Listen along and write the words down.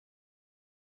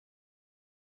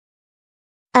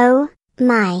Oh,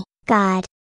 my God.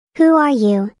 Who are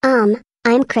you?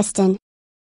 I'm Kristen.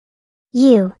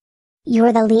 You're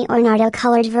the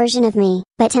Leonardo-colored version of me.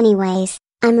 But anyways,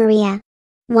 I'm Maria.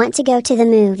 Want to go to the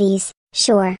movies?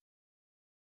 Sure.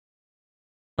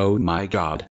 Oh my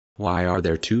God. Why are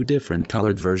there two different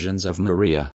colored versions of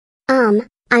Maria? I'm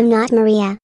not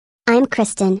Maria. I'm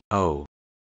Kristen. Oh.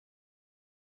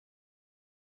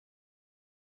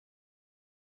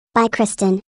 Bye,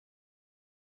 Kristen.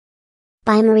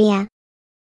 Bye, Maria.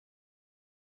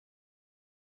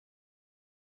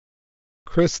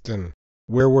 Kristen,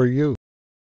 where were you?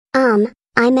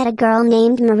 I met a girl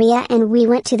named Maria and we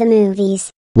went to the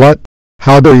movies. What?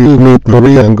 How do you meet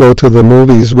Maria and go to the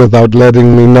movies without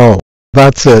letting me know?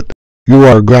 That's it. You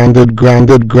are grounded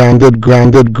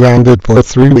for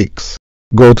 3 weeks.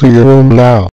 Go to your room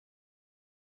now.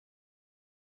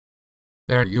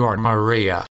 There you are,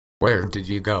 Maria. Where did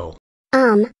you go?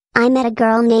 I met a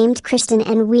girl named Kristen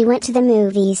and we went to the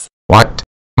movies. What?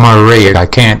 Maria, I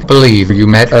can't believe you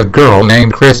met a girl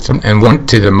named Kristen and went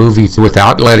to the movies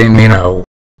without letting me know.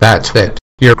 That's it.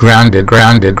 You're grounded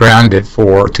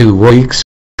for 2 weeks.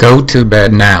 Go to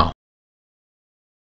bed now.